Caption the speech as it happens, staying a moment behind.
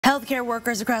Healthcare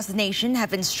workers across the nation have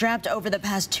been strapped over the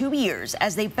past 2 years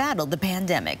as they battled the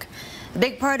pandemic. The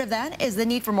big part of that is the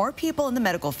need for more people in the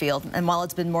medical field, and while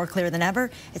it's been more clear than ever,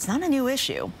 it's not a new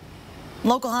issue.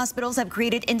 Local hospitals have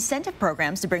created incentive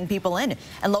programs to bring people in,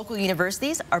 and local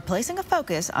universities are placing a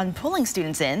focus on pulling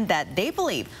students in that they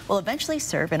believe will eventually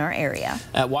serve in our area.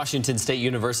 At Washington State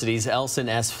University's Elson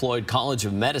Floyd College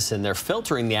of Medicine, they're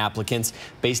filtering the applicants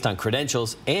based on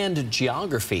credentials and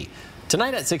geography.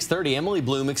 Tonight at 6:30, Emily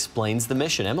Bloom explains the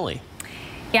mission. Emily.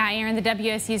 Yeah, Aaron, the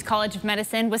WSU College of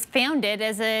Medicine was founded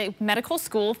as a medical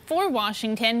school for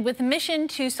Washington with a mission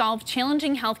to solve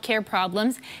challenging healthcare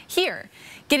problems here.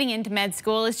 Getting into med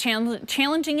school is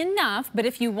challenging enough, but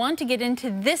if you want to get into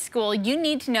this school, you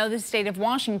need to know the state of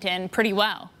Washington pretty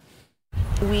well.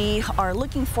 We are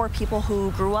looking for people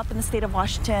who grew up in the state of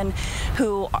Washington,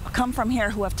 who come from here,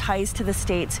 who have ties to the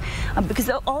state, because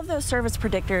all of those serve as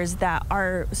predictors that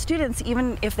our students,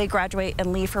 even if they graduate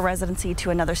and leave for residency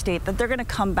to another state, that they're going to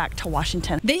come back to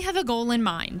Washington. They have a goal in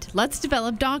mind. Let's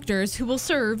develop doctors who will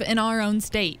serve in our own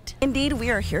state. Indeed, we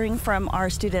are hearing from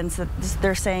our students that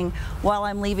they're saying, while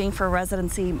I'm leaving for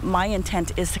residency, my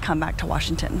intent is to come back to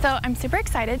Washington. So I'm super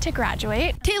excited to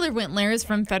graduate. Taylor Wintler is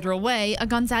from Federal Way, a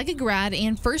Gonzaga grad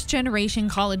and first-generation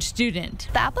college student.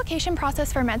 The application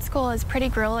process for med school is pretty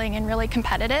grueling and really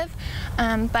competitive,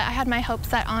 but I had my hopes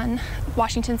set on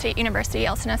Washington State University,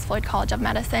 Elson Floyd College of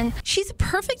Medicine. She's a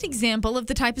perfect example of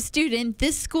the type of student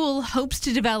this school hopes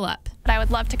to develop. But I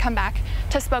would love to come back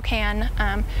to Spokane,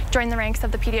 join the ranks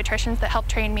of the pediatricians that helped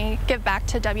train me, give back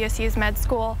to WSU's med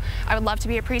school. I would love to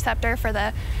be a preceptor for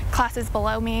the classes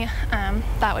below me.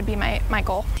 That would be my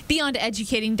goal. Beyond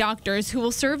educating doctors who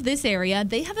will serve this area,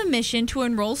 they have a mission to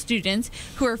enroll students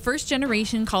who are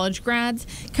first-generation college grads,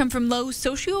 come from low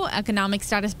socioeconomic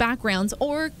status backgrounds,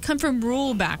 or come from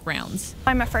rural backgrounds.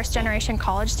 I'm a first-generation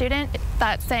college student.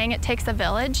 That's saying it takes a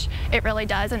village. It really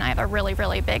does, and I have a really,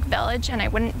 really big village, and I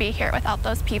wouldn't be here without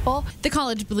those people. The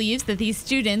college believes that these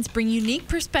students bring unique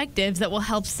perspectives that will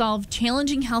help solve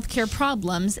challenging healthcare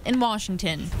problems in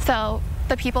Washington. So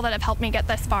the people that have helped me get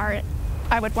this far,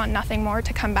 I would want nothing more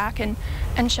to come back and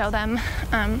show them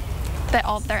that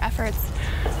all of their efforts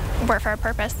were for a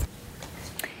purpose.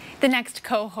 The next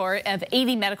cohort of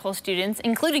 80 medical students,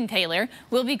 including Taylor,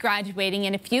 will be graduating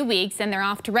in a few weeks, and they're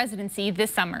off to residency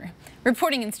this summer.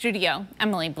 Reporting in studio,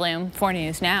 Emily Bloom, 4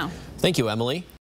 News Now. Thank you, Emily.